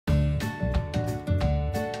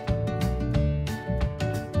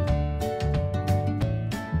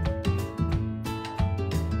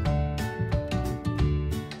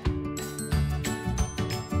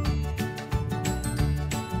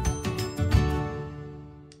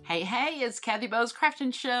Hey, it's Kathy Bo's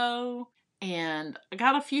Crafting Show. And I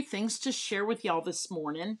got a few things to share with y'all this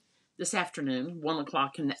afternoon, 1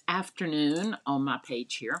 o'clock in the afternoon on my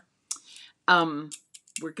page here.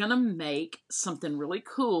 We're going to make something really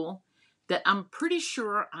cool that I'm pretty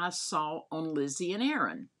sure I saw on Lizzie and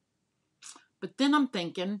Aaron. But then I'm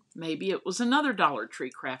thinking maybe it was another Dollar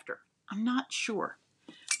Tree crafter. I'm not sure.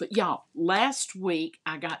 But y'all, last week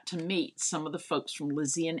I got to meet some of the folks from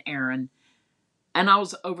Lizzie and Aaron, and I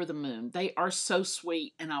was over the moon. They are so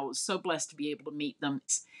sweet, and I was so blessed to be able to meet them.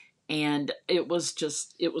 And it was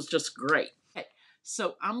just great. Okay,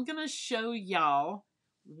 so I'm going to show y'all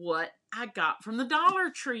what I got from the Dollar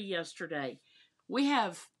Tree yesterday. We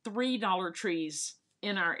have 3 Dollar Trees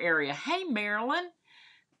in our area. Hey, Marilyn.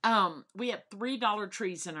 We have 3 Dollar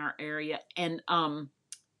Trees in our area, and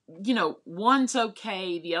one's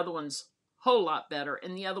okay, the other one's a whole lot better,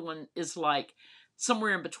 and the other one is like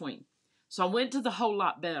somewhere in between. So I went to the whole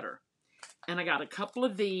lot better, and I got a couple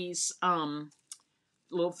of these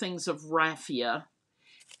little things of raffia,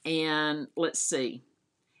 and let's see.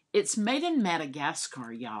 It's made in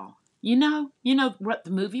Madagascar, y'all. You know what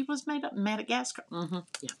the movie was made of? Madagascar?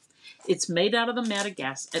 Yeah. It's made out of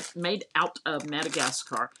Madagascar.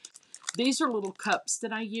 These are little cups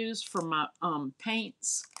that I use for my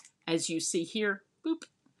paints, as you see here. Boop.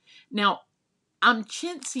 Now, I'm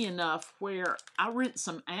chintzy enough where I rinse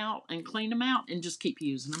them out and clean them out and just keep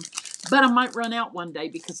using them. But I might run out one day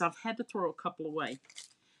because I've had to throw a couple away.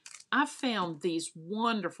 I found these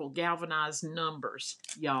wonderful galvanized numbers,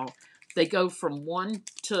 y'all. They go from 1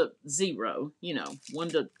 to 0, 1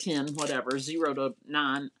 to 10, whatever, 0 to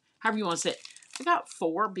 9, however you want to say it. I got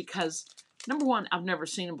 4 because, number 1, I've never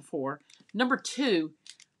seen them before. Number 2,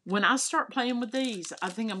 when I start playing with these, I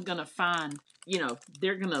think I'm going to find,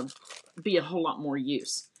 they're going to be a whole lot more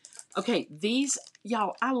use. Okay, these,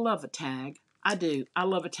 y'all, I love a tag. I do. I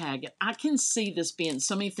love a tag. I can see this being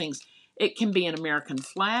so many things. It can be an American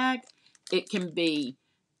flag. It can be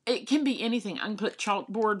anything. I can put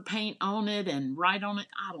chalkboard paint on it and write on it.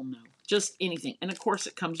 I don't know. Just anything. And, of course,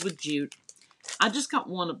 it comes with jute. I just got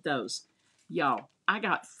 1 of those. Y'all, I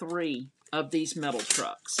got 3 of these metal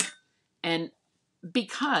trucks. And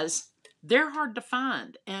because they're hard to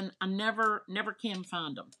find, and I never can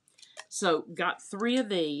find them. So, got 3 of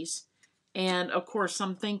these. And, of course,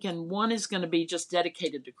 I'm thinking 1 is going to be just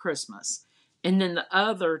dedicated to Christmas. And then the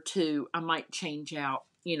other 2 I might change out,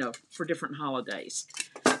 for different holidays.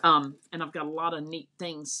 And I've got a lot of neat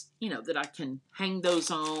things, that I can hang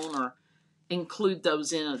those on or include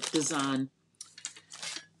those in a design.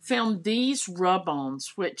 Found these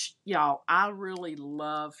rub-ons, which, y'all, I really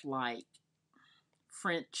love, like,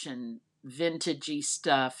 French and vintagey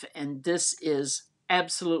stuff. And this is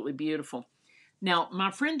absolutely beautiful. Now,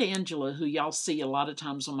 my friend Angela, who y'all see a lot of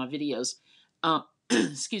times on my videos,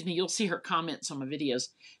 excuse me, you'll see her comments on my videos.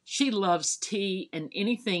 She loves tea and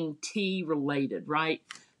anything tea related, right?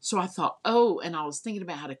 So I thought, and I was thinking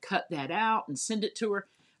about how to cut that out and send it to her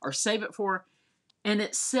or save it for her. And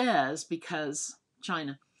it says, because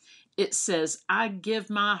China, it says, I give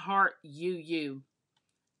my heart, you.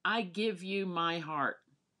 I give you my heart.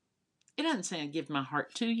 It doesn't say I give my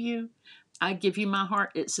heart to you. I give you my heart.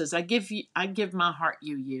 It says, I give my heart,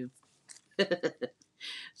 you.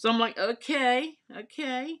 So I'm like, okay.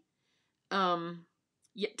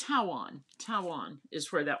 Yeah, Taiwan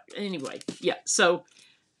is where that, anyway, yeah. So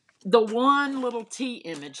the one little tea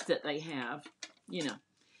image that they have,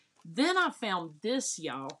 Then I found this,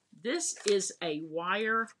 y'all. This is a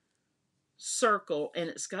wire circle, and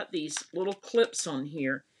it's got these little clips on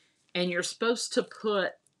here, and you're supposed to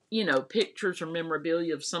put, pictures or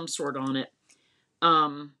memorabilia of some sort on it.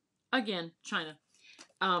 Again, China.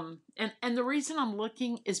 And the reason I'm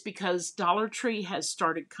looking is because Dollar Tree has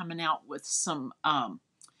started coming out with some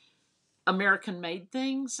American-made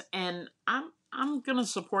things, and I'm gonna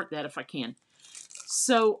support that if I can.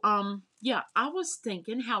 So yeah, I was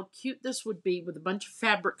thinking how cute this would be with a bunch of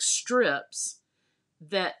fabric strips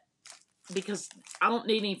because I don't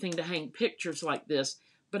need anything to hang pictures like this,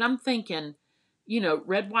 but I'm thinking,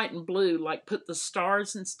 red, white, and blue, like put the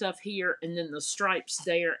stars and stuff here and then the stripes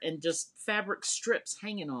there and just fabric strips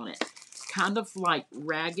hanging on it. Kind of like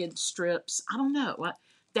ragged strips. I don't know.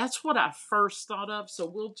 That's what I first thought of, so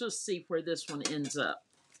we'll just see where this one ends up.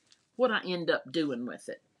 What I end up doing with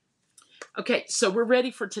it. Okay, so we're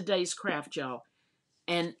ready for today's craft, y'all.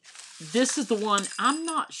 And this is the one, I'm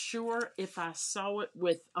not sure if I saw it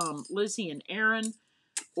with Lizzie and Aaron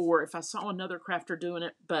or if I saw another crafter doing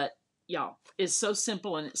it, but y'all, it's so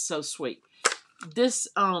simple and it's so sweet. This,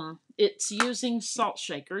 it's using salt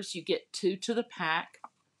shakers. You get 2 to the pack.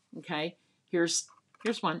 Okay, here's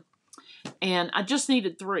one. And I just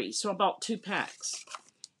needed 3, so I bought 2 packs.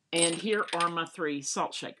 And here are my 3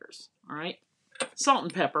 salt shakers. All right, salt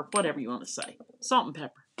and pepper, whatever you want to say, salt and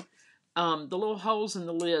pepper. The little holes in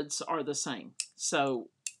the lids are the same, so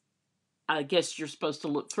I guess you're supposed to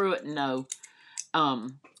look through it and know.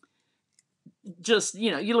 Just,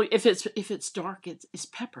 you know, you look, if it's dark, it's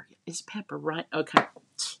pepper. It's pepper, right? Okay.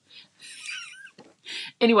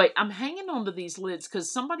 Anyway, I'm hanging on to these lids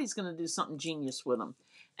because somebody's going to do something genius with them.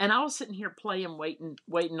 And I was sitting here playing,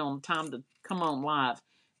 waiting on time to come on live.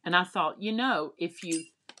 And I thought, you know, if you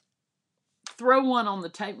throw one on the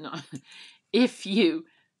tape, no, if you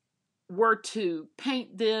were to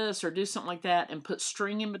paint this or do something like that and put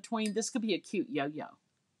string in between, this could be a cute yo-yo.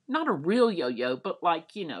 Not a real yo-yo, but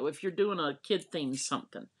like, you know, if you're doing a kid theme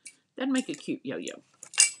something, that'd make a cute yo-yo.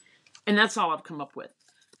 And that's all I've come up with.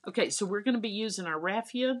 Okay, so we're going to be using our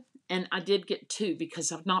raffia, and I did get 2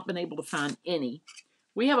 because I've not been able to find any.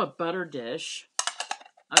 We have a butter dish.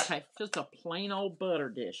 Okay, just a plain old butter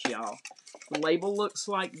dish, y'all. The label looks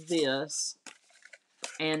like this,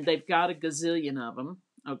 and they've got a gazillion of them,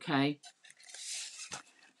 okay?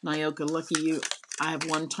 Nyoka, lucky you. I have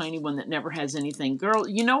one tiny one that never has anything. Girl,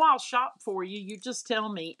 you know I'll shop for you. You just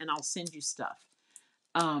tell me, and I'll send you stuff.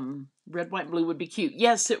 Red, white, blue would be cute.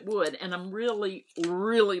 Yes, it would. And I'm really,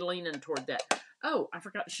 really leaning toward that. Oh, I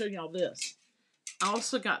forgot to show y'all this. I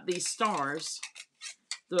also got these stars.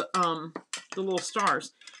 The little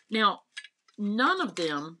stars. Now, none of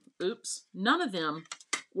them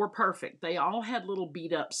were perfect. They all had little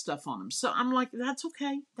beat up stuff on them. So I'm like, that's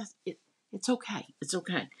okay. That's it. It's okay. It's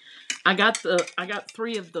okay. I got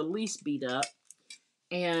 3 of the least beat up.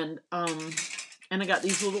 And I got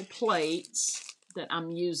these little plates that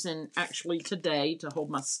I'm using actually today to hold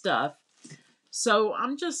my stuff. So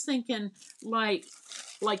I'm just thinking, like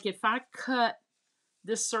if I cut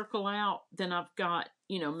this circle out, then I've got,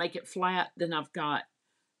 you know, make it flat, then I've got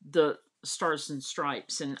the stars and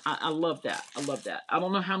stripes, and I love that. I love that. I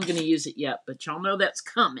don't know how I'm going to use it yet, but y'all know that's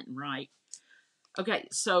coming, right? Okay,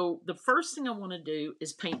 so the first thing I want to do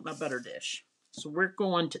is paint my butter dish. So we're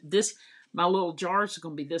going to this, my little jars are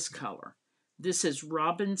going to be this color. This is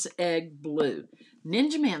Robin's Egg Blue.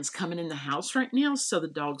 Ninja Man's coming in the house right now, so the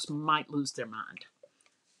dogs might lose their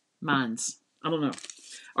minds. I don't know.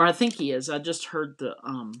 Or I think he is. I just heard the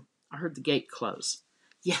gate close.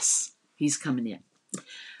 Yes, he's coming in.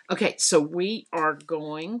 Okay, so we are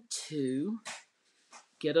going to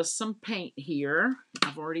get us some paint here.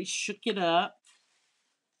 I've already shook it up.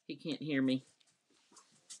 He can't hear me.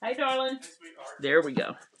 Hey, darling. There we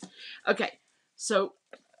go. Okay, so,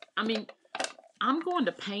 I mean, I'm going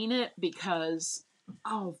to paint it because,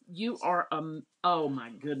 oh, you are, oh my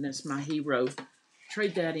goodness, my hero.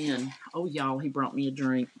 Trade that in. Oh, y'all, he brought me a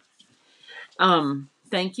drink.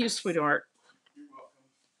 Thank you, sweetheart.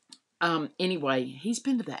 Anyway, he's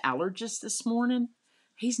been to the allergist this morning.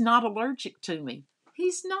 He's not allergic to me.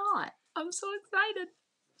 He's not. I'm so excited.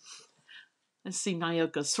 Let's see,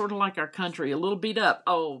 Nyoka, sort of like our country, a little beat up.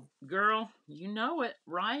 Oh, girl, you know it,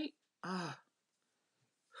 right?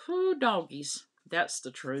 Whew, doggies. That's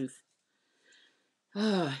the truth.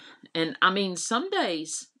 And I mean, some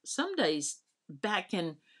days,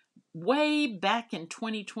 way back in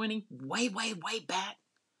 2020, way back,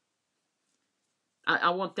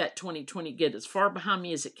 I want that 2020 get as far behind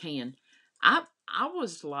me as it can. I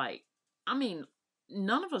was like, I mean,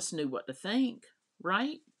 none of us knew what to think,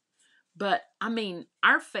 right? But, I mean,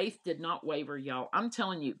 our faith did not waver, y'all. I'm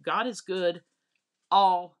telling you, God is good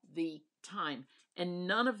all the time. And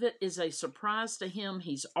none of it is a surprise to him.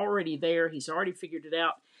 He's already there. He's already figured it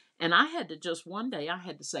out. And I had to just one day, I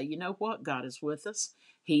had to say, you know what? God is with us.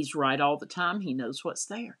 He's right all the time. He knows what's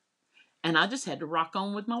there. And I just had to rock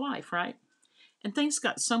on with my life, right? And things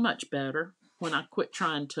got so much better when I quit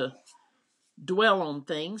trying to dwell on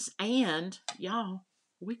things. And, y'all,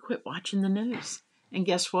 we quit watching the news. And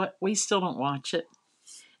guess what? We still don't watch it.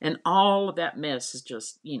 And all of that mess is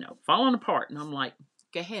just, you know, falling apart. And I'm like,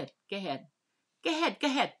 go ahead.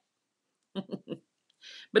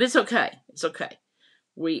 But it's okay. It's okay.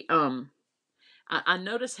 We, I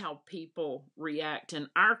notice how people react in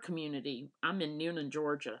our community. I'm in Newnan,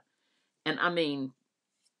 Georgia. And I mean,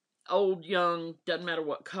 old, young, doesn't matter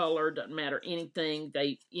what color, doesn't matter anything.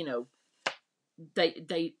 They, you know,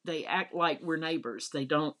 they act like we're neighbors.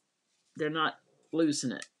 They're not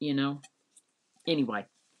losing it, you know. Anyway.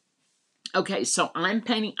 Okay, so I'm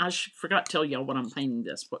painting, I forgot to tell y'all what I'm painting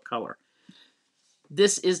this, what color.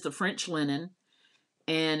 This is the French linen,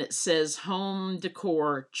 and it says Home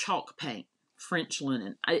Decor Chalk Paint, French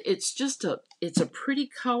linen. It's a pretty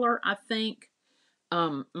color, I think.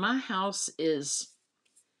 My house is,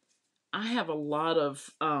 I have a lot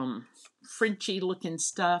of Frenchy looking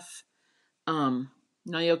stuff.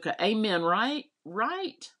 Nayoka, amen, right?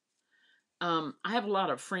 Right. I have a lot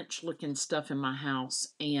of French looking stuff in my house,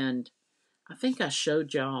 and I think I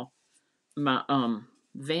showed y'all my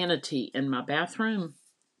vanity in my bathroom,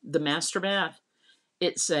 the master bath.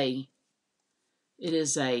 It's a it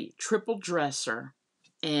is a triple dresser,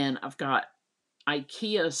 and I've got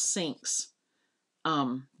IKEA sinks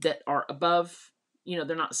that are above.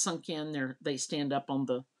 They're not sunk in. They stand up on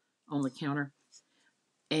the counter,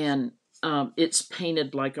 and it's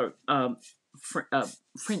painted like a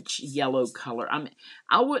French yellow color. I mean,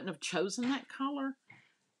 I wouldn't have chosen that color,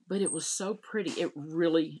 but it was so pretty. It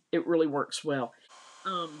really works well.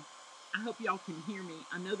 I hope y'all can hear me.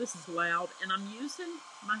 I know this is loud, and I'm using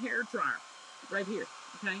my hair dryer right here.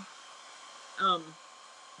 Okay. Um,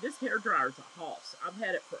 this hair dryer is a hoss. I've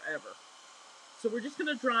had it forever. So we're just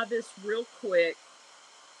gonna dry this real quick,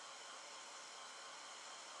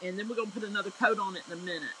 and then we're gonna put another coat on it in a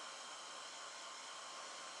minute.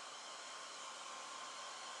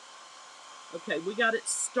 Okay, we got it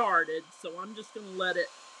started, so I'm just gonna let it.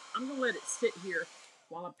 I'm gonna let it sit here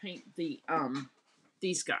while I paint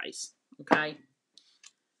these guys. Okay.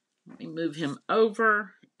 Let me move him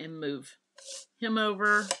over and move him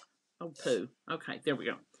over. Oh, poo. Okay, there we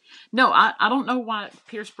go. No, I don't know why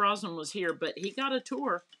Pierce Brosnan was here, but he got a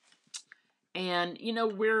tour, and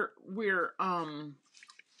we're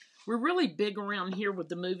really big around here with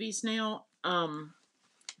the movies now.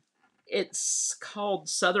 It's called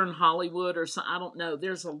Southern Hollywood or something. I don't know.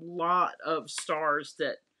 There's a lot of stars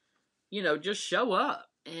that just show up,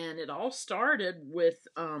 and it all started with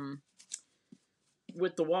The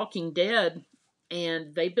Walking Dead,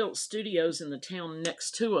 and they built studios in the town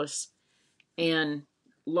next to us, and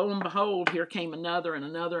lo and behold, here came another and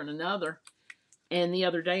another and another. And the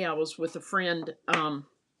other day I was with a friend, and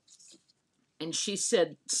she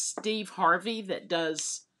said Steve Harvey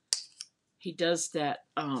does that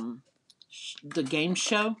the game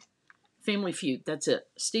show Family Feud. That's it.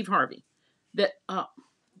 Steve Harvey. That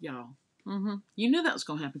y'all. You knew that was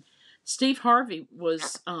gonna happen. Steve Harvey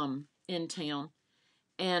was in town,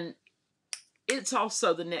 and it's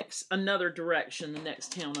also another direction, the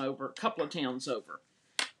next town over, a couple of towns over,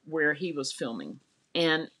 where he was filming.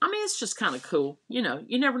 And I mean, it's just kind of cool. You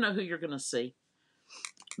never know who you're going to see.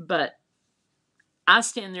 But I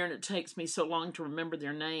stand there and it takes me so long to remember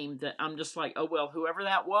their name that I'm just like, oh, well, whoever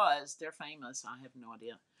that was, they're famous. I have no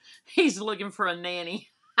idea. He's looking for a nanny.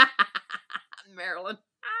 Maryland.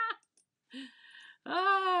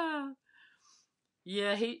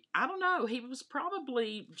 Yeah, I don't know. He was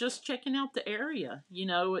probably just checking out the area.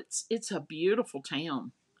 It's a beautiful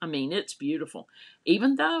town. I mean, it's beautiful.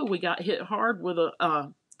 Even though we got hit hard with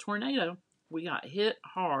a tornado, we got hit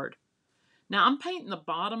hard. Now I'm painting the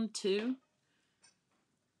bottom too,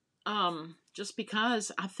 just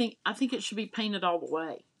because I think it should be painted all the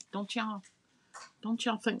way. Don't y'all? Don't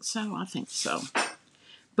y'all think so? I think so.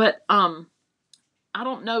 But I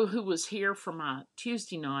don't know who was here for my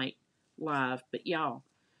Tuesday night live, but y'all,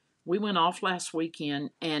 we went off last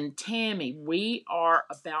weekend, and Tammy, we are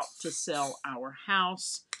about to sell our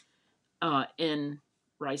house in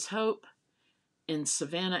Rice Hope, in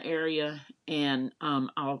Savannah area, and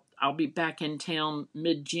I'll be back in town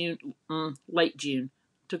mid-June, late June,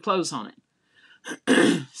 to close on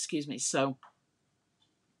it. Excuse me. So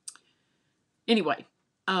anyway,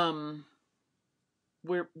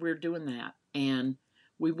 we're doing that, and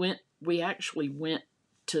we actually went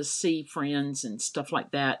to see friends and stuff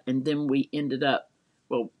like that, and then we ended up,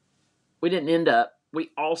 well, we didn't end up,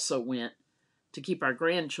 we also went to keep our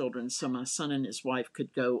grandchildren so my son and his wife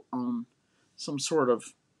could go on some sort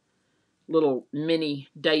of little mini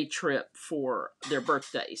day trip for their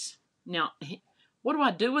birthdays. Now, what do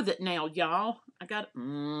I do with it now, y'all? I got,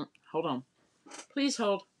 hold on. Please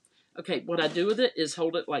hold. Okay, what I do with it is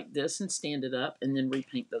hold it like this and stand it up and then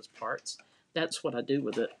repaint those parts. That's what I do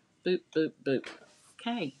with it. Boop, boop, boop.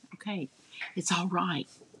 Okay. It's all right.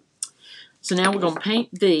 So now we're going to paint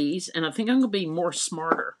these, and I think I'm going to be more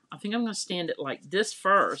smarter. I think I'm going to stand it like this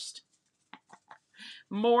first.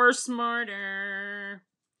 More smarter.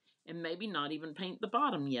 And maybe not even paint the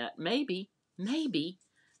bottom yet. Maybe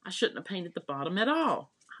I shouldn't have painted the bottom at all.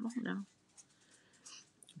 I don't know.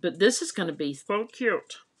 But this is going to be so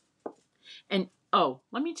cute. And,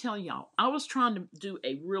 let me tell y'all, I was trying to do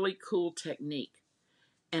a really cool technique.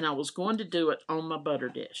 And I was going to do it on my butter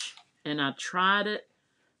dish. And I tried it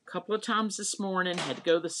a couple of times this morning. Had to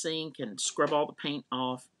go to the sink and scrub all the paint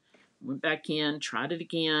off. Went back in, tried it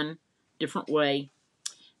again, different way.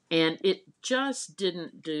 And it just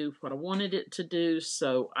didn't do what I wanted it to do.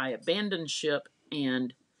 So I abandoned ship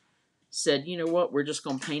and said, you know what, we're just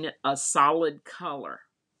going to paint it a solid color.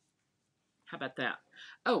 How about that?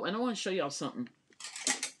 Oh, and I want to show y'all something.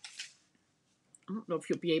 I don't know if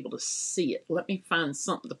you'll be able to see it. Let me find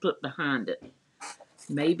something to put behind it.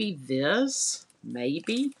 Maybe this?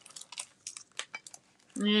 Maybe?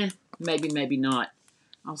 Maybe, maybe not.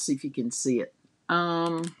 I'll see if you can see it.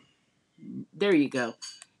 There you go.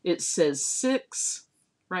 It says 6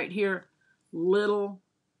 right here, little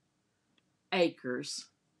acres.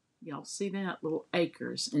 Y'all see that? Little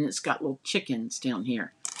acres. And it's got little chickens down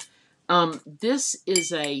here. This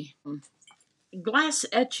is a glass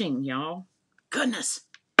etching, y'all. Goodness.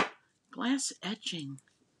 Glass etching.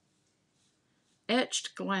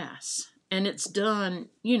 Etched glass. And it's done,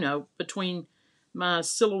 you know, between my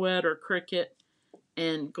Silhouette or Cricut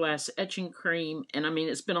and glass etching cream. And I mean,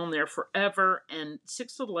 it's been on there forever. And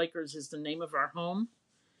 6 Little Acres is the name of our home.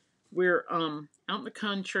 We're out in the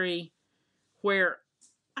country where,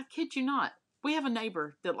 I kid you not, we have a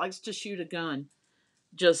neighbor that likes to shoot a gun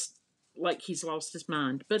just like he's lost his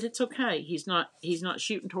mind. But it's okay. He's not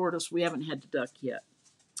shooting toward us. We haven't had to duck yet.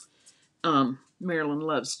 Marilyn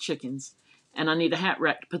loves chickens. And I need a hat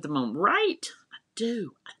rack to put them on. Right? I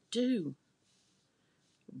do.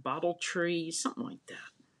 Bottle trees, something like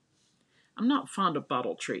that. I'm not fond of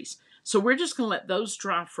bottle trees. So we're just going to let those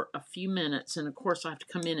dry for a few minutes. And of course I have to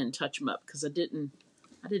come in and touch them up because I didn't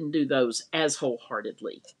do those as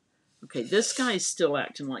wholeheartedly. Okay, this guy is still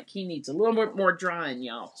acting like he needs a little bit more drying,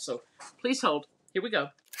 y'all. So please hold. Here we go.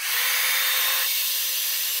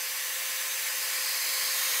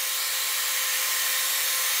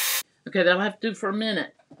 Okay, that'll have to do for a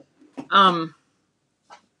minute.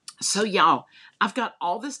 So y'all, I've got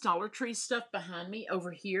all this Dollar Tree stuff behind me over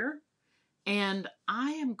here. And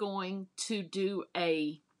I am going to do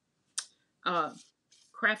a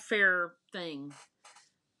craft fair thing.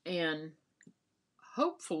 And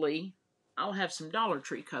hopefully I'll have some Dollar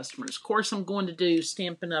Tree customers. Of course, I'm going to do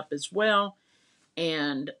Stampin' Up as well.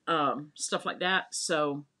 And stuff like that.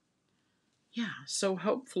 So, yeah. So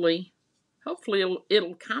hopefully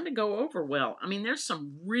it'll kind of go over well. I mean, there's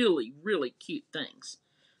some really, really cute things.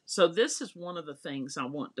 So this is one of the things I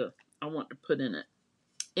want to put in it.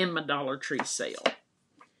 In my Dollar Tree sale.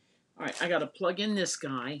 All right, I got to plug in this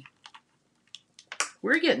guy.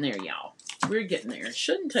 We're getting there, y'all. We're getting there. It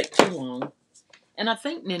shouldn't take too long. And I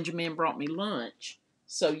think Ninja Man brought me lunch.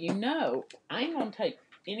 So you know, I ain't going to take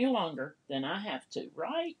any longer than I have to,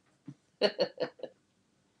 right?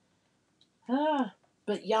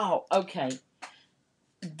 But y'all, okay.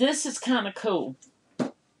 This is kind of cool.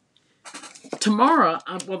 Tomorrow,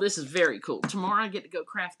 well, this is very cool. Tomorrow I get to go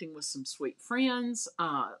crafting with some sweet friends.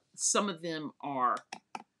 Some of them are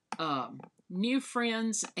new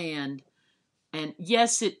friends, and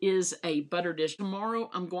yes, it is a butter dish.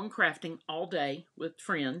 Tomorrow I'm going crafting all day with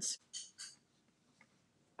friends.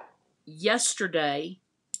 Yesterday,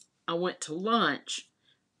 I went to lunch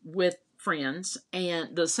with friends,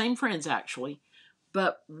 and the same friends actually,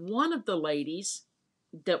 but one of the ladies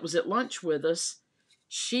that was at lunch with us,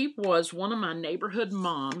 she was one of my neighborhood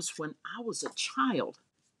moms when I was a child.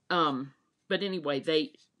 But anyway,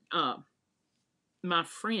 my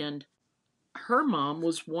friend, her mom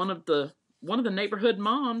was one of the neighborhood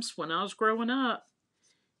moms when I was growing up,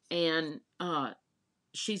 and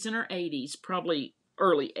she's in her 80s, probably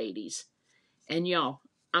early 80s. And y'all,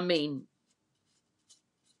 I mean,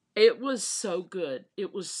 it was so good.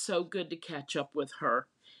 It was so good to catch up with her.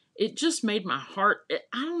 It just made my heart,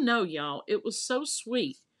 I don't know, y'all. It was so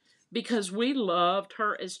sweet because we loved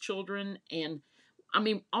her as children. And I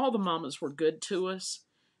mean, all the mamas were good to us.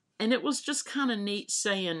 And it was just kind of neat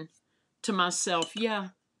saying to myself, yeah,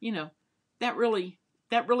 you know, that really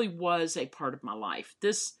was a part of my life.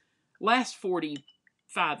 This last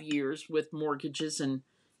 45 years with mortgages and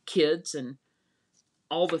kids and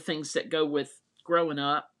all the things that go with growing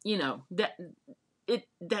up, you know,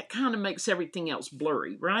 that kind of makes everything else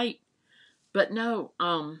blurry, right? But no,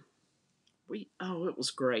 it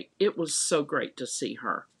was great. It was so great to see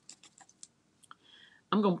her.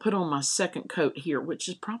 I'm going to put on my second coat here, which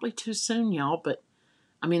is probably too soon, y'all, but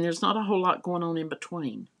I mean, there's not a whole lot going on in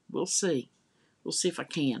between. We'll see. We'll see if I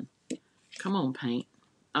can. Come on, paint.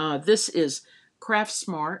 This is Craft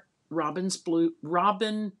Smart Robin's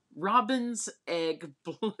Egg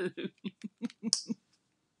Blue.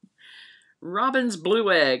 Robin's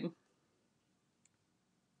Blue Egg.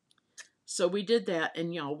 So we did that,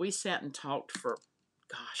 and y'all, we sat and talked for,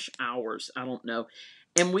 gosh, hours. I don't know.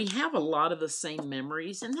 And we have a lot of the same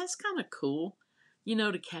memories, and that's kind of cool, you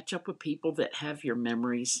know, to catch up with people that have your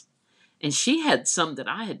memories. And she had some that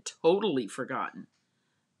I had totally forgotten.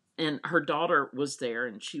 and her daughter was there,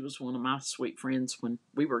 and she was one of my sweet friends when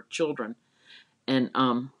we were children. And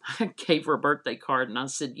I gave her a birthday card, and I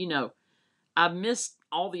said, I missed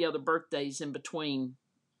all the other birthdays in between,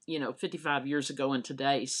 55 years ago and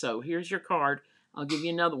today. So here's your card. I'll give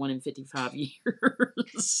you another one in 55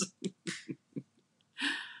 years.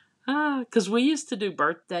 Because we used to do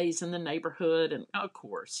birthdays in the neighborhood, and of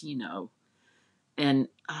course, and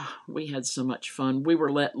we had so much fun. We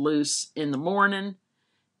were let loose in the morning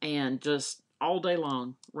and just all day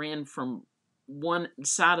long ran from one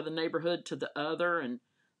side of the neighborhood to the other and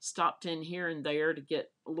stopped in here and there to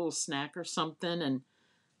get a little snack or something and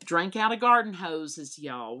drank out of garden hoses,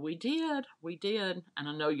 y'all. We did. And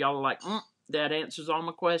I know y'all are like, that answers all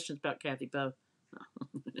my questions about Kathy Poe.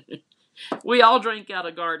 We all drank out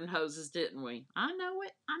of garden hoses, didn't we? I know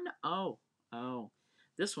it. I know. Oh.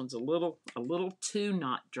 This one's a little too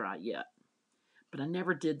not dry yet. But I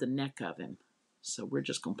never did the neck of him. So we're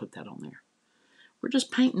just going to put that on there. We're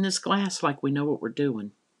just painting this glass like we know what we're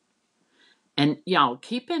doing. And y'all,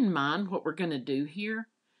 keep in mind what we're going to do here.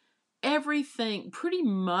 Everything, pretty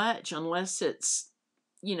much, unless it's,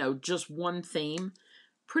 just one theme,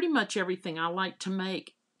 pretty much everything I like to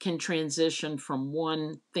make can transition from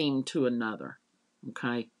one theme to another.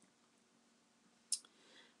 Okay?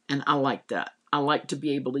 And I like that. I like to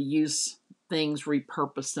be able to use things,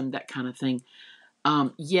 repurpose them, that kind of thing.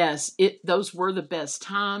 Yes, those were the best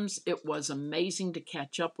times. It was amazing to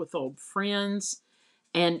catch up with old friends.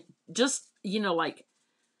 And just, like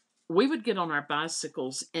we would get on our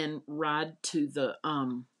bicycles and ride to the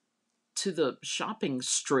shopping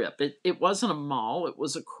strip. It wasn't a mall. It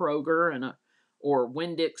was a Kroger or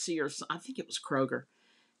Winn-Dixie or I think it was Kroger.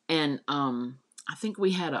 And I think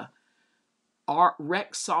we had a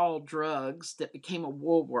Rexall Drugs that became a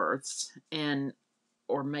Woolworths,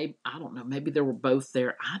 or maybe, I don't know, maybe they were both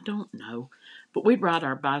there. I don't know. But we'd ride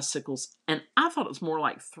our bicycles, and I thought it was more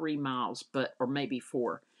like 3 miles, or maybe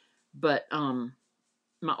 4. But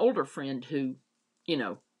my older friend who,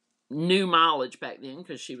 knew mileage back then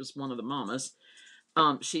because she was one of the mamas,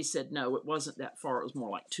 she said, no, it wasn't that far. It was more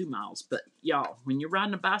like 2 miles. But y'all, when you're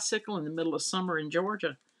riding a bicycle in the middle of summer in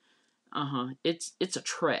Georgia, it's a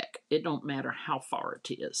trek. It don't matter how far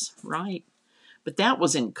it is, right? But that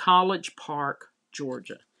was in College Park,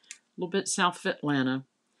 Georgia, a little bit south of Atlanta.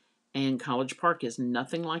 And College Park is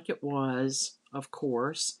nothing like it was, of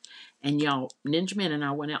course. And y'all, Ninja Man and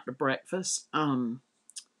I went out to breakfast.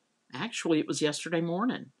 Actually, it was yesterday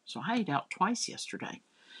morning. So I ate out twice yesterday.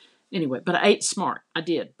 Anyway, but I ate smart. I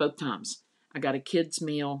did, both times. I got a kid's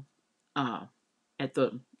meal at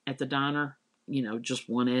the diner, just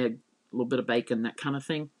 1 egg, a little bit of bacon, that kind of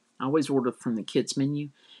thing. I always order from the kids menu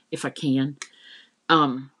if I can.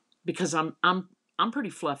 Because I'm pretty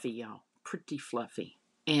fluffy, y'all. Pretty fluffy.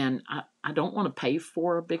 And I don't want to pay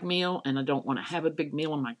for a big meal, and I don't want to have a big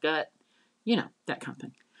meal in my gut. That kind of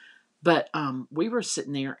thing. But we were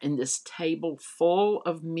sitting there, and this table full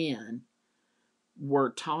of men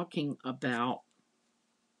were talking about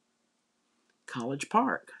College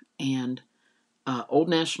Park and Old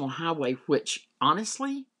National Highway, which,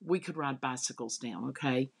 honestly, we could ride bicycles down,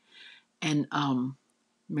 okay? And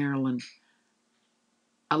Marilyn,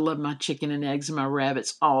 I love my chicken and eggs and my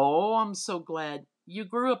rabbits. Oh, I'm so glad you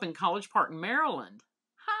grew up in College Park, Maryland.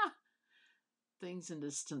 Ha! Things and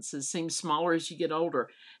distances seem smaller as you get older.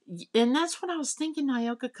 And that's what I was thinking,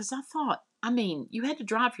 Nyoka, because I thought, you had to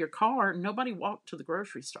drive your car. Nobody walked to the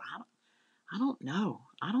grocery store. I don't know.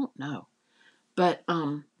 But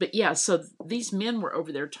yeah, so these men were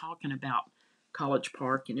over there talking about College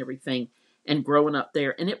Park and everything and growing up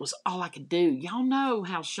there. And it was all I could do. Y'all know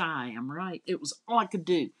how shy I am, right? It was all I could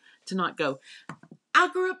do to not go, I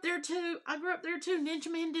grew up there too.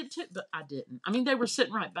 Ninja Man did too. But I didn't. They were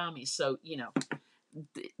sitting right by me. So,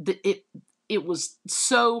 it was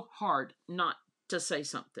so hard not to say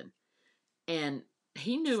something. And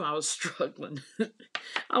he knew I was struggling.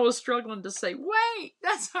 I was struggling to say, wait,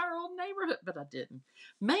 that's our old neighborhood. But I didn't.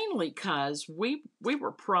 Mainly because we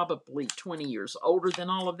were probably 20 years older than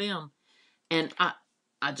all of them. And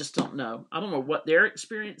I just don't know. I don't know what their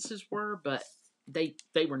experiences were, but they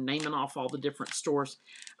were naming off all the different stores.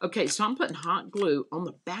 Okay, so I'm putting hot glue on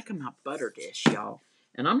the back of my butter dish, y'all.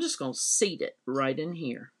 And I'm just going to seat it right in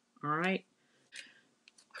here. All right?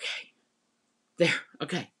 Okay. There.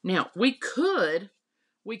 Okay. Now, we could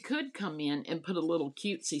come in and put a little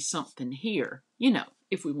cutesy something here,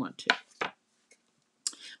 if we want to.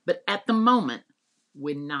 But at the moment,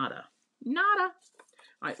 we're nada. Nada.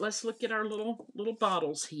 All right, let's look at our little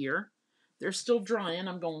bottles here. They're still drying.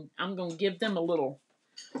 I'm going to give them a little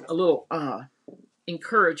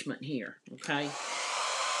encouragement here, okay?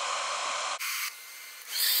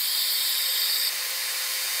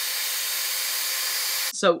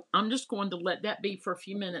 So I'm just going to let that be for a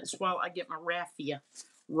few minutes while I get my raffia.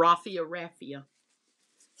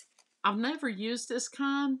 I've never used this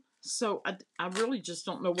kind, so I really just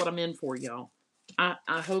don't know what I'm in for, y'all. I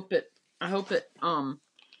hope it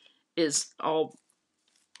is all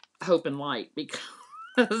hope and light,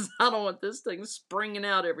 because I don't want this thing springing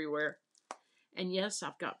out everywhere. And yes,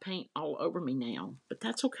 I've got paint all over me now, but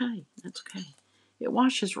that's okay. That's okay. It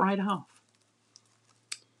washes right off.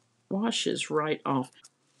 Washes right off.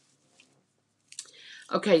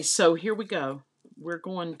 Okay, so here we go. We're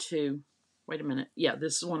going to, wait a minute. Yeah,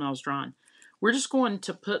 this is one I was drawing. We're just going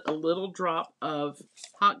to put a little drop of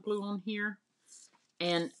hot glue on here.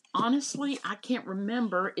 And honestly, I can't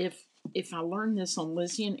remember if I learned this on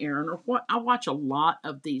Lizzie and Aaron or what. I watch a lot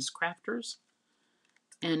of these crafters.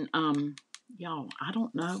 And y'all, I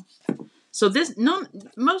don't know. So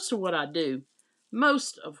most of what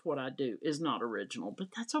I do is not original, but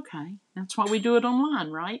that's okay. That's why we do it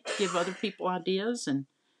online, right? Give other people ideas and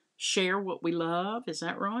share what we love. Is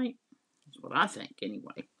that right? That's what I think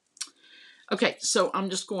anyway. Okay, so I'm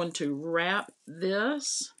just going to wrap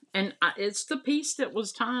this, and it's the piece that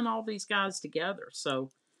was tying all these guys together.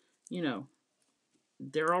 So, you know,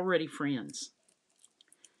 they're already friends.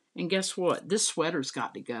 And guess what? This sweater's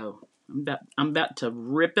got to go. I'm about to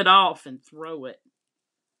rip it off and throw it.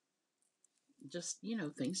 Just,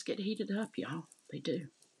 things get heated up, y'all. They do.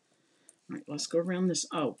 All right, let's go around this.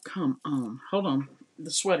 Oh, come on. Hold on.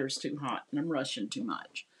 The sweater's too hot, and I'm rushing too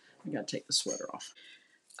much. I got to take the sweater off.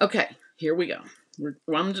 Okay, here we go.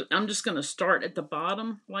 I'm just going to start at the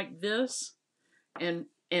bottom like this and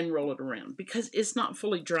roll it around because it's not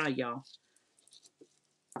fully dry, y'all.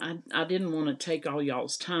 I didn't want to take all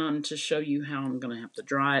y'all's time to show you how I'm going to have to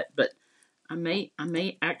dry it, but I may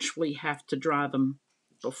actually have to dry them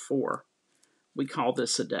before we call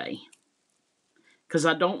this a day. Because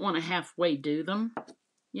I don't want to halfway do them, I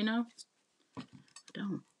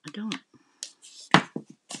don't.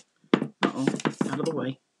 Uh-oh, out of the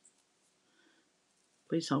way.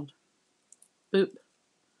 Please hold. Boop.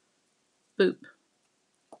 Boop.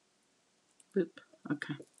 Boop.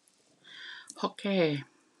 Okay. Okay.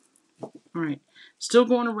 All right. Still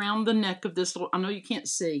going around the neck of this little, I know you can't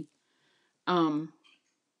see.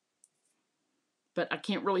 But I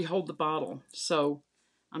can't really hold the bottle. So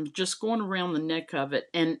I'm just going around the neck of it.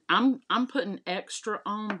 And I'm putting extra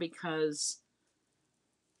on because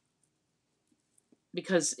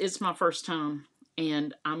it's my first time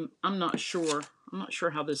and I'm not sure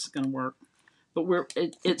how this is going to work. But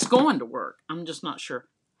it's going to work. I'm just not sure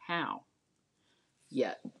how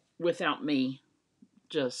yet without me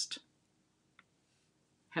just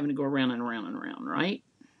having to go around and around and around, right?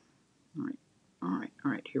 All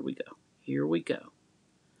right, here we go. There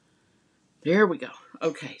we go.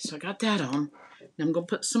 Okay, so I got that on. Now I'm going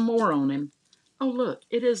to put some more on him. Oh, look,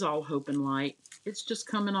 it is all hope and light. It's just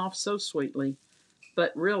coming off so sweetly.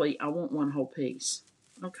 But really, I want one whole piece.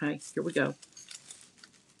 Okay, here we go.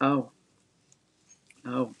 Oh,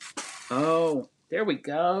 there we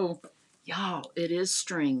go. Y'all, it is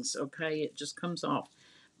strings, okay? It just comes off.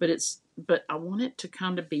 But I want it to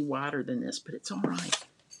kind of be wider than this, but it's all right.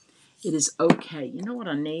 It is okay. You know what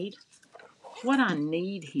I need? What I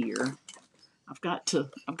need here, I've got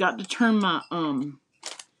to turn my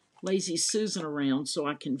Lazy Susan around so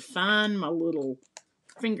I can find my little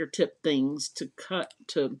fingertip things to cut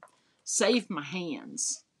to save my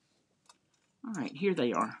hands. All right, here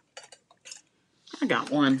they are. I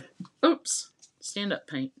got one. Oops. Stand up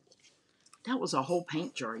paint. That was a whole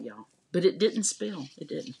paint jar, y'all. But it didn't spill. It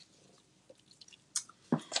didn't.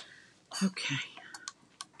 Okay.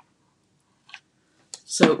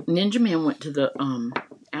 So Ninja Man went to the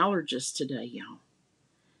allergist today, y'all.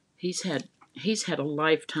 He's had a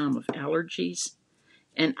lifetime of allergies.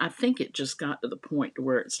 And I think it just got to the point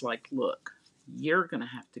where it's like, look, you're going to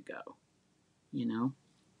have to go,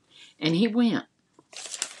 And he went.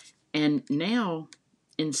 And now,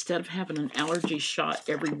 instead of having an allergy shot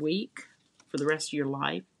every week for the rest of your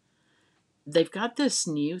life, they've got this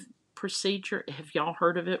new procedure. Have y'all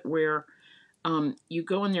heard of it? Where you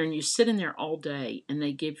go in there and you sit in there all day and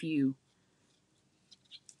they give you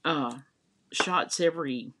shots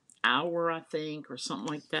every hour, I think, or something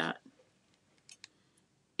like that.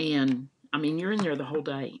 And I mean, you're in there the whole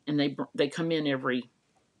day, and they come in every,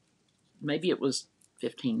 maybe it was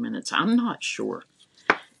 15 minutes. I'm not sure.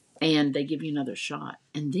 And they give you another shot.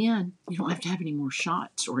 And then you don't have to have any more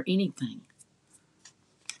shots or anything.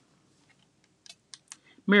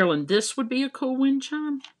 Marilyn, this would be a cool wind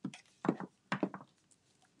chime.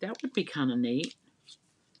 That would be kind of neat.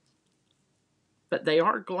 But they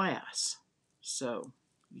are glass. So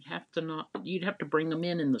you'd have to bring them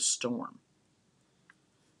in the storm.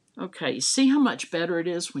 Okay, see how much better it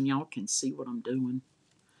is when y'all can see what I'm doing?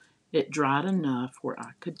 It dried enough where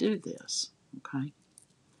I could do this. Okay,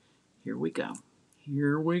 here we go.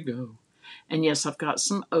 Here we go. And yes, I've got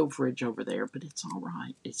some overage over there, but it's all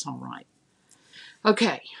right. It's all right.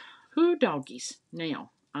 Okay, whoo doggies.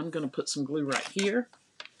 Now, I'm going to put some glue right here,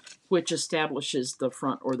 which establishes the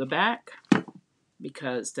front or the back,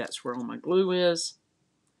 because that's where all my glue is.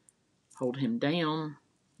 Hold him down.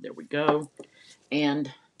 There we go.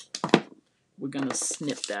 And we're going to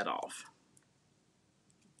snip that off.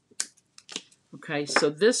 Okay, so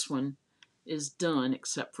this one is done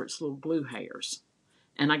except for its little glue hairs.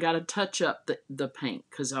 And I got to touch up the paint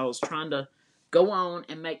because I was trying to go on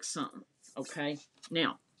and make something. Okay,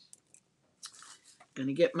 now, going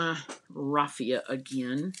to get my raffia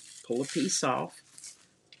again. Pull a piece off.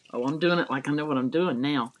 Oh, I'm doing it like I know what I'm doing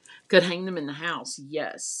now. Could hang them in the house.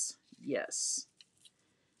 Yes, yes.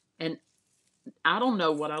 And I don't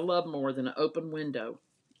know what I love more than an open window.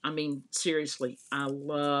 I mean, seriously, I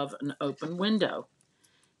love an open window.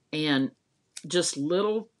 And just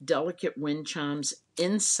little delicate wind chimes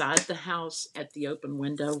inside the house at the open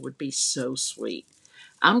window would be so sweet.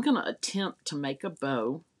 I'm going to attempt to make a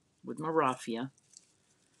bow with my raffia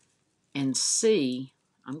and see.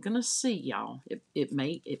 I'm going to see, y'all. It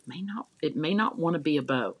may not want to be a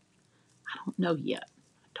bow. I don't know yet.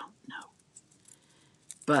 I don't know.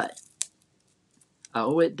 But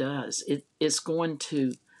oh, it does. It's going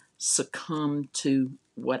to succumb to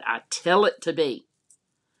what I tell it to be.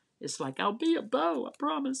 It's like, I'll be a bow. I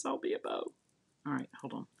promise I'll be a bow. All right,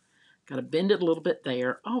 hold on. Got to bend it a little bit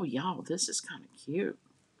there. Oh, y'all, this is kind of cute.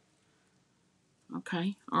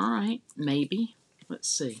 Okay, all right, maybe. Let's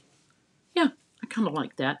see. Yeah, I kind of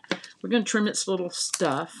like that. We're going to trim its little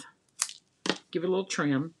stuff. Give it a little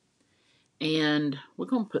trim. And we're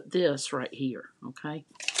going to put this right here, okay?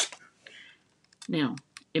 Now,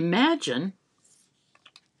 imagine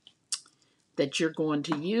that you're going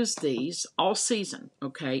to use these all season,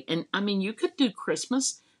 okay? And, I mean, you could do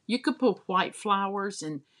Christmas. You could put white flowers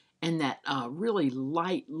and that really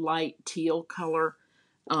light teal color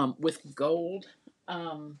with gold.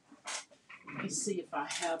 Let me see if I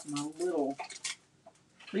have my little...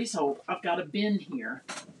 Please hold. I've got a bin here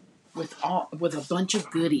with a bunch of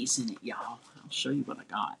goodies in it, y'all. I'll show you what I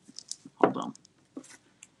got. Hold on.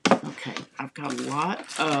 Okay, I've got a lot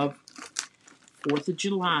of 4th of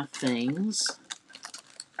July things.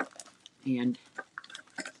 And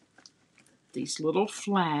these little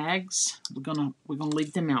flags, we're gonna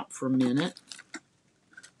leave them out for a minute.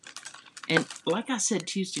 And like I said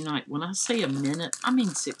Tuesday night, when I say a minute, I mean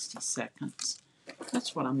 60 seconds.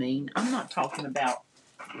 That's what I mean. I'm not talking about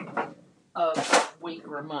a week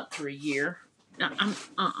or a month or a year.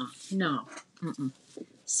 No.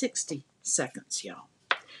 60 seconds, y'all.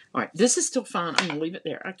 All right, this is still fine. I'm gonna leave it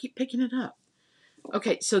there. I keep picking it up.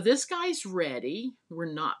 Okay, so this guy's ready.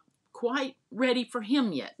 We're not quite ready for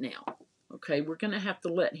him yet now. Okay, we're gonna have to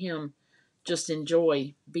let him just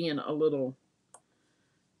enjoy being a little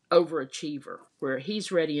overachiever where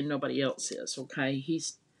he's ready and nobody else is. Okay,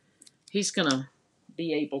 he's gonna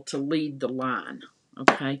be able to lead the line.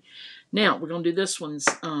 Okay, now we're gonna do this one's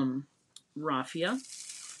raffia,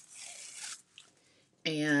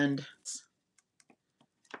 and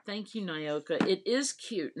thank you, Nyoka. It is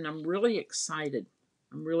cute, and I'm really excited.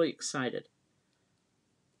 I'm really excited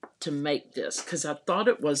to make this because I thought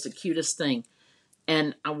it was the cutest thing.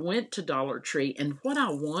 And I went to Dollar Tree, and what I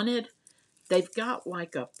wanted, they've got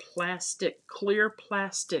like a clear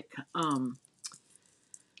plastic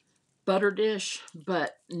butter dish,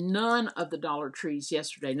 but none of the Dollar Trees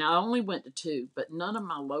yesterday, now I only went to 2, but none of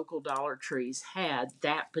my local Dollar Trees had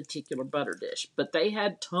that particular butter dish. But they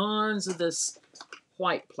had tons of this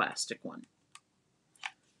white plastic one.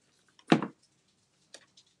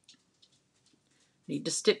 Need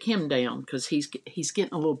to stick him down because he's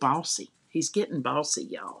getting a little bossy. He's getting bossy,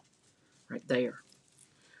 y'all. Right there.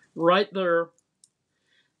 Right there.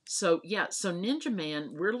 So, yeah, so Ninja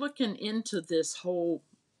Man, we're looking into this whole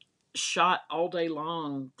shot all day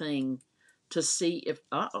long thing to see if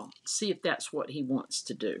that's what he wants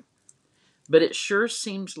to do. But it sure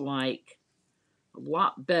seems like a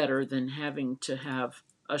lot better than having to have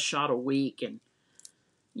a shot a week. And,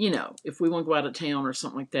 you know, if we want to go out of town or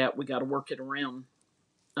something like that, we got to work it around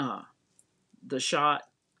the shot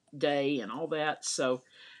day and all that. So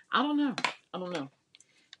I don't know.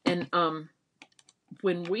 And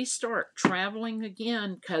when we start traveling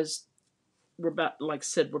again, because we're about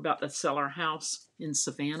to sell our house in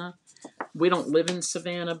Savannah. We don't live in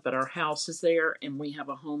Savannah, but our house is there, and we have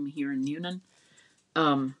a home here in Newnan.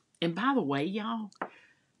 And by the way, y'all,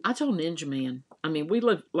 I told Ninja Man, I mean, we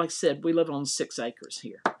live, like I said, we live on 6 acres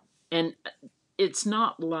here. And it's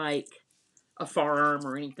not like a farm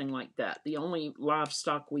or anything like that. The only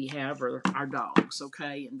livestock we have are our dogs,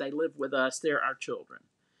 okay? And they live with us. They're our children.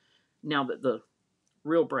 Now that the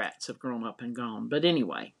real brats have grown up and gone. But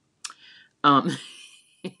anyway, um,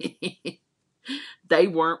 they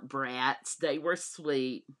weren't brats. They were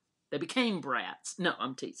sweet. They became brats. No,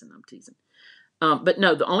 I'm teasing. I'm teasing. But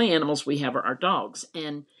no, the only animals we have are our dogs,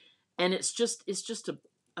 and it's just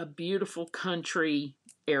a beautiful country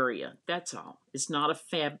area. That's all. It's not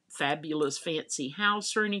a fabulous fancy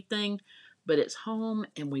house or anything, but it's home,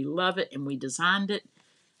 and we love it, and we designed it.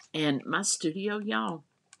 And my studio, y'all,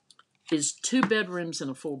 is 2 bedrooms and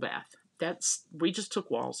a full bath. We just took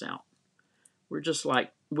walls out. We're just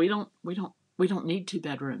like, we don't need 2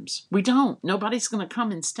 bedrooms. We don't. Nobody's going to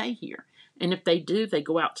come and stay here. And if they do, they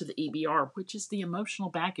go out to the EBR, which is the emotional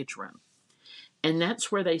baggage room. And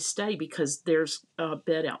that's where they stay because there's a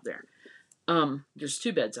bed out there. There's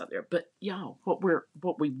 2 beds out there. But y'all, what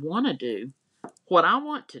we want to do, what I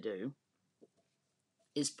want to do,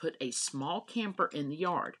 is put a small camper in the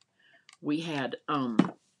yard. We had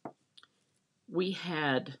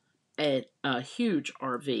a huge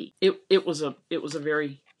RV. It was a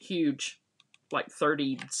very huge, like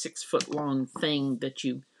 36-foot long thing that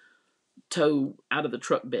you tow out of the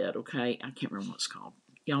truck bed. Okay, I can't remember what it's called.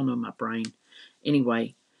 Y'all know my brain.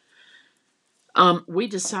 Anyway, we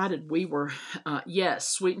decided we were yes,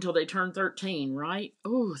 sweet until they turned 13, right?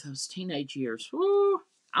 Oh, those teenage years. Woo!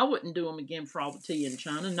 I wouldn't do them again for all the tea in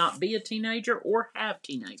China. Not be a teenager or have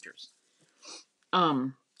teenagers.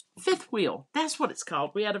 Fifth wheel. That's what it's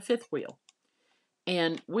called. We had a fifth wheel.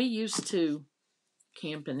 And we used to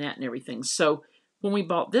camp in that and everything. So when we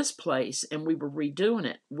bought this place and we were redoing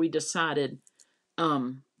it, we decided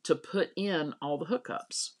to put in all the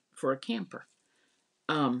hookups for a camper.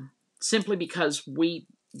 Simply because we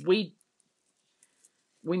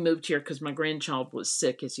moved here because my grandchild was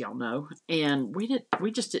sick, as y'all know, and we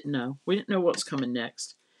just didn't know. We didn't know what was coming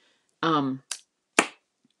next.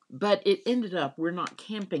 But it ended up we're not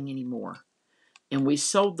camping anymore. And we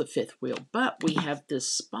sold the fifth wheel, but we have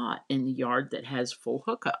this spot in the yard that has full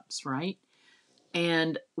hookups, right?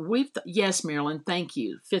 And yes, Marilyn, thank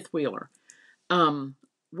you, fifth wheeler.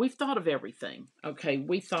 We've thought of everything. Okay,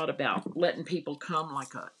 we thought about letting people come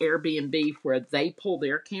like a Airbnb where they pull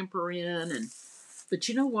their camper in, but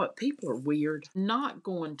you know what? People are weird. We're not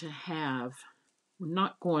going to have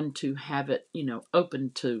it,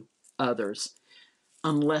 open to others,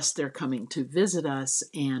 unless they're coming to visit us,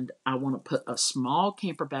 and I want to put a small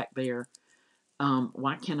camper back there.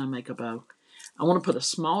 Why can't I make a bow? I want to put a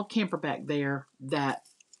small camper back there that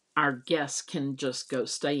our guests can just go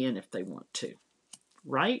stay in if they want to,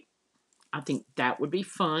 right? I think that would be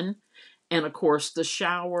fun. And of course, the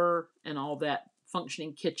shower and all that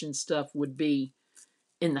functioning kitchen stuff would be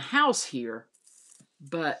in the house here,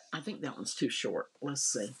 but I think that one's too short. Let's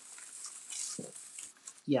see.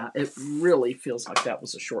 Yeah, it really feels like that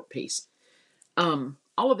was a short piece. All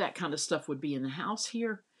of that kind of stuff would be in the house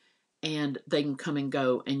here, and they can come and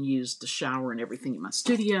go and use the shower and everything in my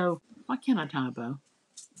studio. Why can't I tie a bow?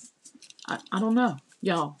 I don't know.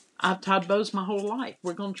 Y'all, I've tied bows my whole life.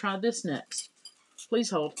 We're going to try this next.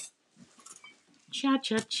 Please hold.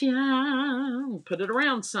 Cha-cha-cha. Put it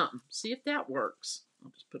around something. See if that works.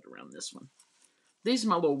 I'll just put it around this one. These are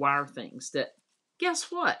my little wire things that,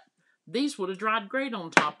 guess what? These would have dried great on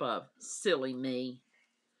top of. Silly me.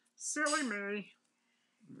 Silly me.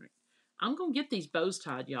 All right. I'm going to get these bows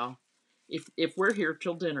tied, y'all. If we're here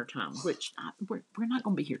till dinner time, which we're not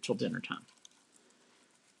going to be here till dinner time.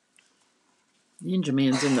 Ninja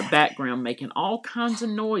Man's in the background making all kinds of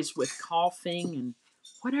noise with coughing and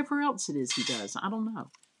whatever else it is he does. I don't know.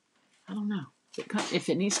 If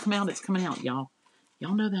it needs to come out, it's coming out, y'all.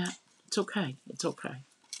 Y'all know that. It's okay. It's okay.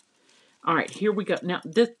 All right, here we go. Now,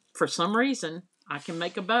 for some reason, I can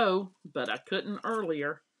make a bow, but I couldn't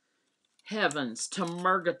earlier. Heavens to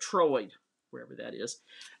Murgatroyd, wherever that is.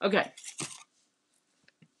 Okay.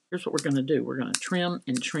 Here's what we're going to do. We're going to trim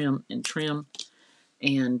and trim and trim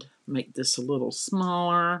and make this a little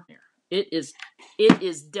smaller. It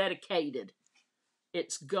is dedicated.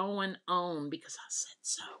 It's going on because I said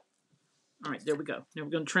so. All right, there we go. Now we're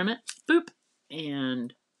going to trim it. Boop.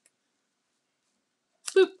 And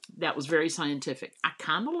boop. That was very scientific. I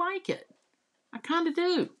kind of like it. I kind of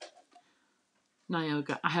do.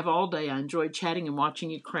 Nyoka, I have all day. I enjoyed chatting and watching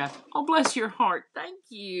you craft. Oh, bless your heart. Thank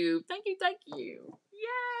you. Thank you. Thank you.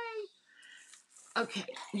 Yay. Okay.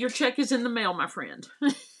 Your check is in the mail, my friend.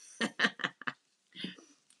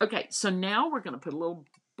 Okay. So now we're going to put a little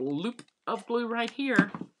bloop of glue right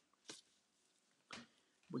here.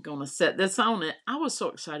 We're going to set this on it. I was so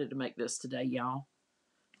excited to make this today, y'all.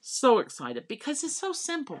 So excited because it's so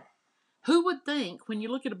simple. Who would think when you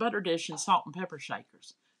look at a butter dish and salt and pepper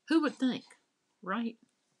shakers? Who would think, right?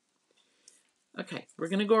 Okay, we're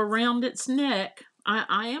going to go around its neck.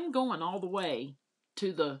 I am going all the way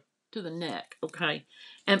to the neck, okay?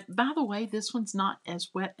 And by the way, this one's not as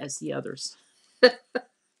wet as the others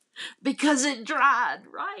because it dried,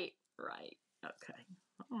 right? Right. Okay.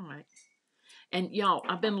 All right. And y'all,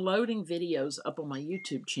 I've been loading videos up on my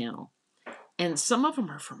YouTube channel, and some of them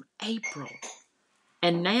are from April.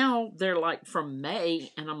 And now they're like from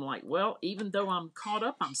May, and I'm like, well, even though I'm caught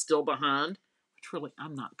up, I'm still behind. Which really,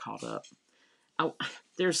 I'm not caught up.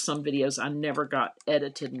 There's some videos I never got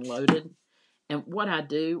edited and loaded. And what I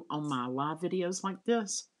do on my live videos like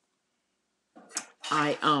this,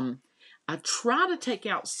 I try to take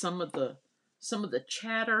out some of the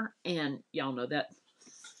chatter, and y'all know that.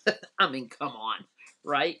 I mean, come on,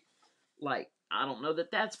 right? Like, I don't know that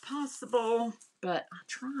that's possible, but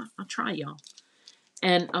I try, y'all.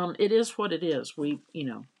 And it is what it is.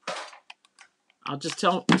 I'll just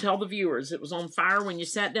tell the viewers it was on fire when you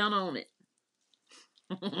sat down on it.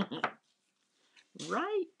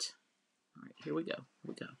 Right. All right, here we go.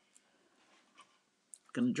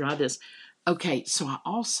 Gonna dry this. Okay, so I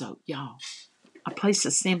also, y'all, I placed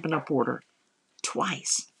a Stampin' Up order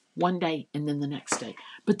twice. One day and then the next day.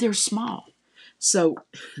 But they're small. So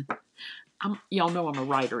y'all know I'm a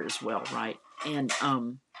writer as well, right? And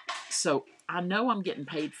so I know I'm getting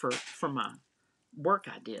paid for my work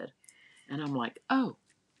I did. And I'm like, oh,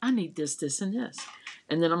 I need this, this, and this.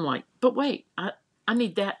 And then I'm like, but wait, I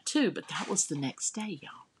need that too. But that was the next day,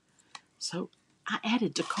 y'all. So I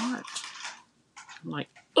added to cart. I'm like,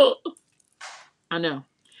 oh, I know.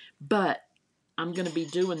 But I'm going to be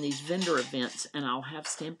doing these vendor events, and I'll have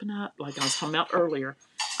Stampin' Up, like I was talking about earlier.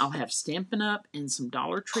 I'll have Stampin' Up and some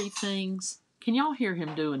Dollar Tree things. Can y'all hear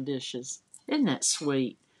him doing dishes? Isn't that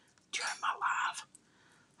sweet? During my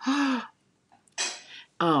live.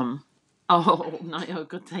 Oh,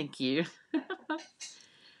 Nyoka, thank you.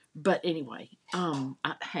 But anyway,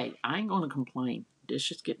 hey, I ain't going to complain.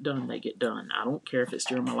 Dishes get done, they get done. I don't care if it's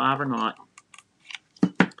during my live or not.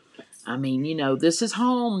 I mean, this is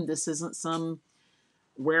home. This isn't some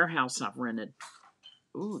warehouse I've rented.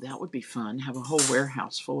 Ooh, that would be fun. Have a whole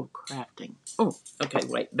warehouse full of crafting. Oh, okay,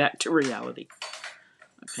 wait. Back to reality.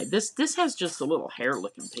 Okay, this has just a little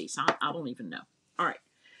hair-looking piece. I don't even know. All right.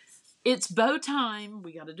 It's bow time.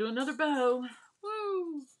 We got to do another bow.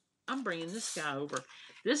 Woo! I'm bringing this guy over.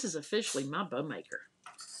 This is officially my bow maker.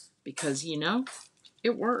 Because,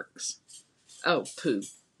 it works. Oh, poo.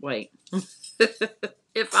 Wait.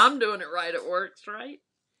 If I'm doing it right, it works, right?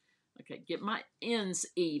 Okay, get my ends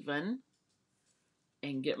even.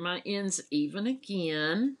 And get my ends even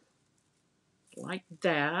again. Like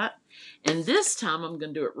that. And this time I'm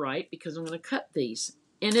going to do it right because I'm going to cut these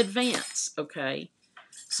in advance, okay?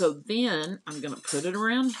 So then I'm going to put it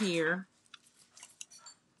around here.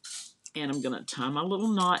 And I'm going to tie my little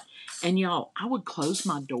knot. And y'all, I would close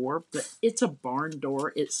my door, but it's a barn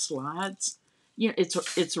door. It slides.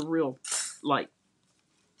 It's a real, like,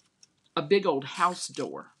 a big old house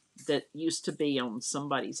door that used to be on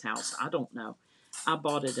somebody's house. I don't know. I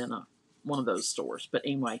bought it in one of those stores. But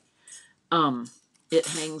anyway, it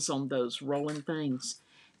hangs on those rolling things.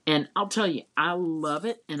 And I'll tell you, I love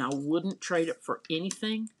it, and I wouldn't trade it for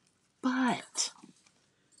anything. But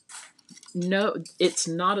no, it's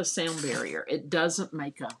not a sound barrier. It doesn't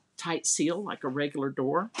make a tight seal like a regular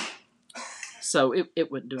door. So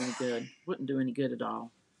it wouldn't do any good. Wouldn't do any good at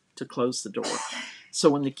all to close the door. So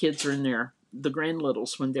when the kids are in there, the grand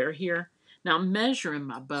littles, when they're here, now I'm measuring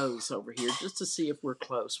my bows over here just to see if we're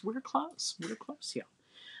close. We're close, y'all.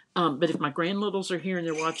 But if my grand littles are here and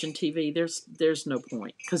they're watching TV, there's no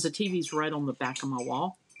point because the TV's right on the back of my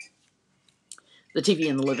wall. The TV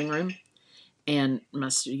in the living room. And my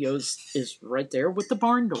studio is right there with the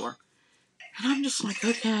barn door. And I'm just like,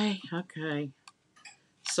 okay.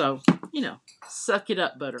 So, suck it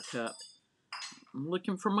up, Buttercup. I'm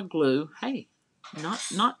looking for my glue. Hey,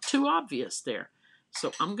 not too obvious there.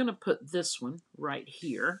 So I'm going to put this one right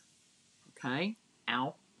here. Okay.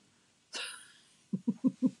 Ow.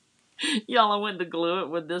 Y'all, I went to glue it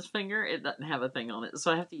with this finger. It doesn't have a thing on it,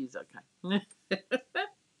 so I have to use okay.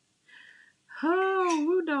 Oh,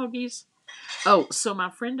 woo doggies. Oh, so my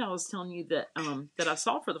friend I was telling you that that I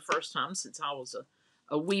saw for the first time since I was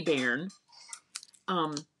a wee bairn.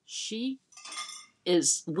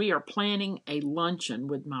 We are planning a luncheon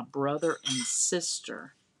with my brother and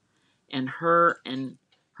sister and her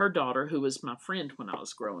daughter, who was my friend when I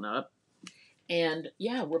was growing up. And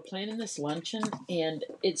yeah, we're planning this luncheon, and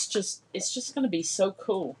it's just going to be so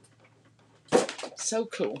cool. So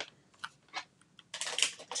cool.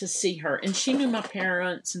 to see her. And she knew my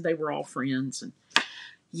parents, and they were all friends. And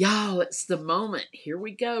y'all, it's the moment. Here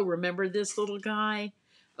we go. Remember this little guy?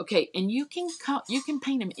 Okay, and you can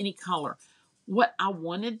paint him any color. What I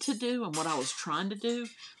wanted to do and what I was trying to do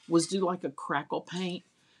was do like a crackle paint,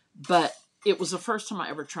 but it was the first time I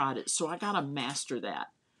ever tried it, so I got to master that.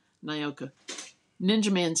 Naoka,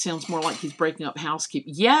 Ninja Man sounds more like he's breaking up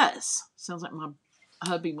housekeeping. Yes, sounds like my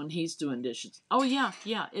hubby when he's doing dishes. Oh yeah,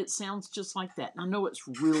 it sounds just like that. And I know it's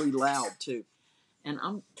really loud too. And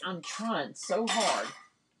I'm trying so hard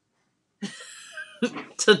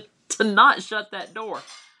to not shut that door.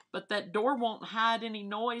 But that door won't hide any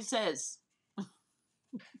noises.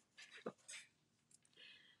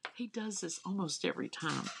 He does this almost every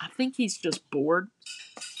time. I think he's just bored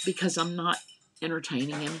because I'm not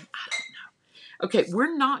entertaining him. I don't know. Okay,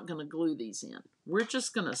 we're not going to glue these in. We're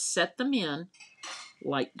just going to set them in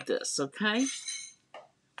like this, okay?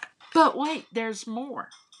 But wait, there's more.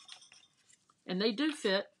 And they do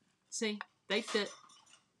fit. See, they fit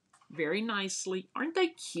very nicely. Aren't they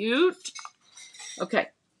cute? Okay.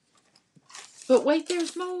 But wait,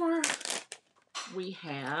 there's more. We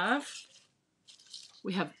have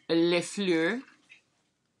les fleurs.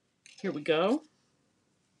 Here we go.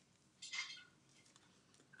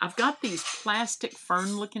 I've got these plastic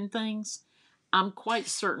fern-looking things. I'm quite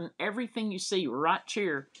certain everything you see right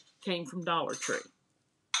here came from Dollar Tree.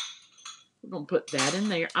 We're going to put that in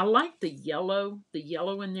there. I like the yellow. The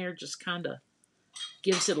yellow in there just kind of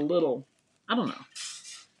gives it a little, I don't know,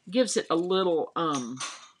 gives it a little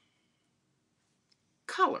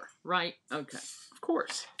color, right? Okay, of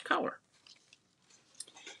course, color.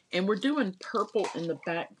 And we're doing purple in the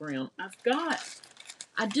background.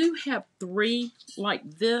 I do have 3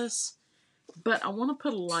 like this, but I want to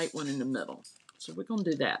put a light one in the middle. So we're going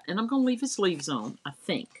to do that. And I'm going to leave his leaves on, I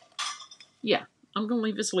think. Yeah, I'm going to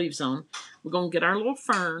leave his leaves on. We're going to get our little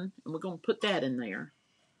fern, and we're going to put that in there.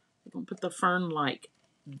 We're going to put the fern like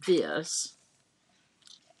this.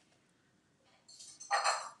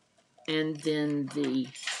 And then the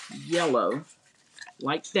yellow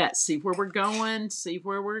like that. See where we're going? See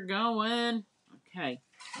where we're going? Okay.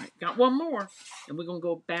 All right, got one more. And we're going to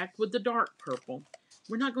go back with the dark purple.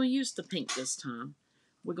 We're not going to use the pink this time.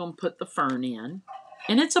 We're going to put the fern in.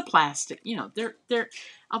 And it's a plastic. You know, they're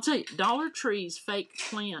I'll tell you, Dollar Tree's fake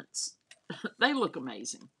plants, they look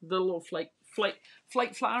amazing. The little flake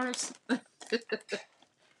flowers.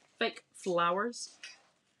 Fake flowers.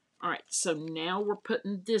 All right, so now we're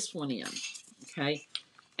putting this one in. Okay.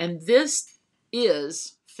 And this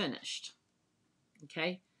is finished.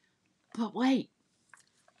 Okay. But wait.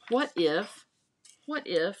 What if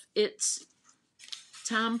it's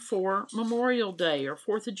time for Memorial Day or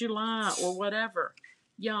 4th of July or whatever?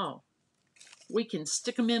 Y'all, we can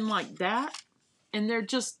stick them in like that, and they're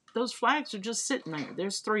just, those flags are just sitting there.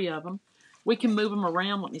 There's 3 of them. We can move them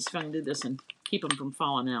around. Let me see if I can do this and keep them from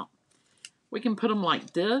falling out. We can put them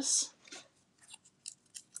like this.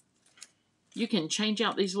 You can change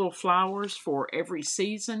out these little flowers for every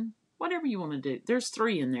season. Whatever you want to do. There's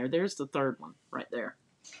 3 in there. There's the 3rd one right there.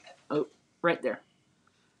 Oh, right there.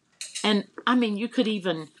 And I mean, you could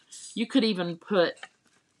even put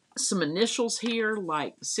some initials here,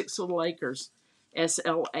 like 6 Little Acres,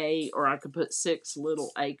 SLA, or I could put 6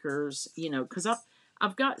 Little Acres, you know, because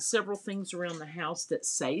I've got several things around the house that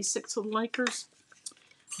say 6 Little Acres.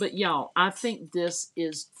 But y'all, I think this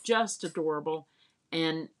is just adorable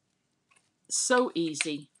and so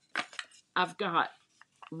easy. I've got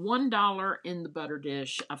 $1 in the butter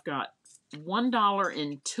dish. I've got $1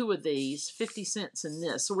 in 2 of these, 50 cents in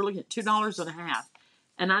this. So we're looking at $2.50.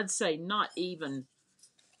 And I'd say not even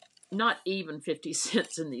 50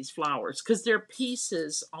 cents in these flowers, because they're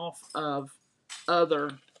pieces off of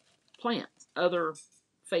other plants, other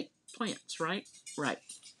fake plants, right? Right.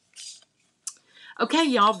 Okay,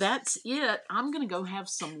 y'all, that's it. I'm going to go have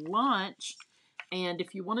some lunch. And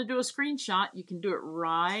if you want to do a screenshot, you can do it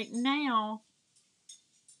right now.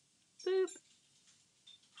 Boop.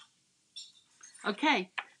 Okay,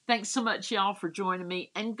 thanks so much, y'all, for joining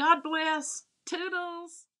me. And God bless.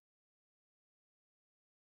 Toodles.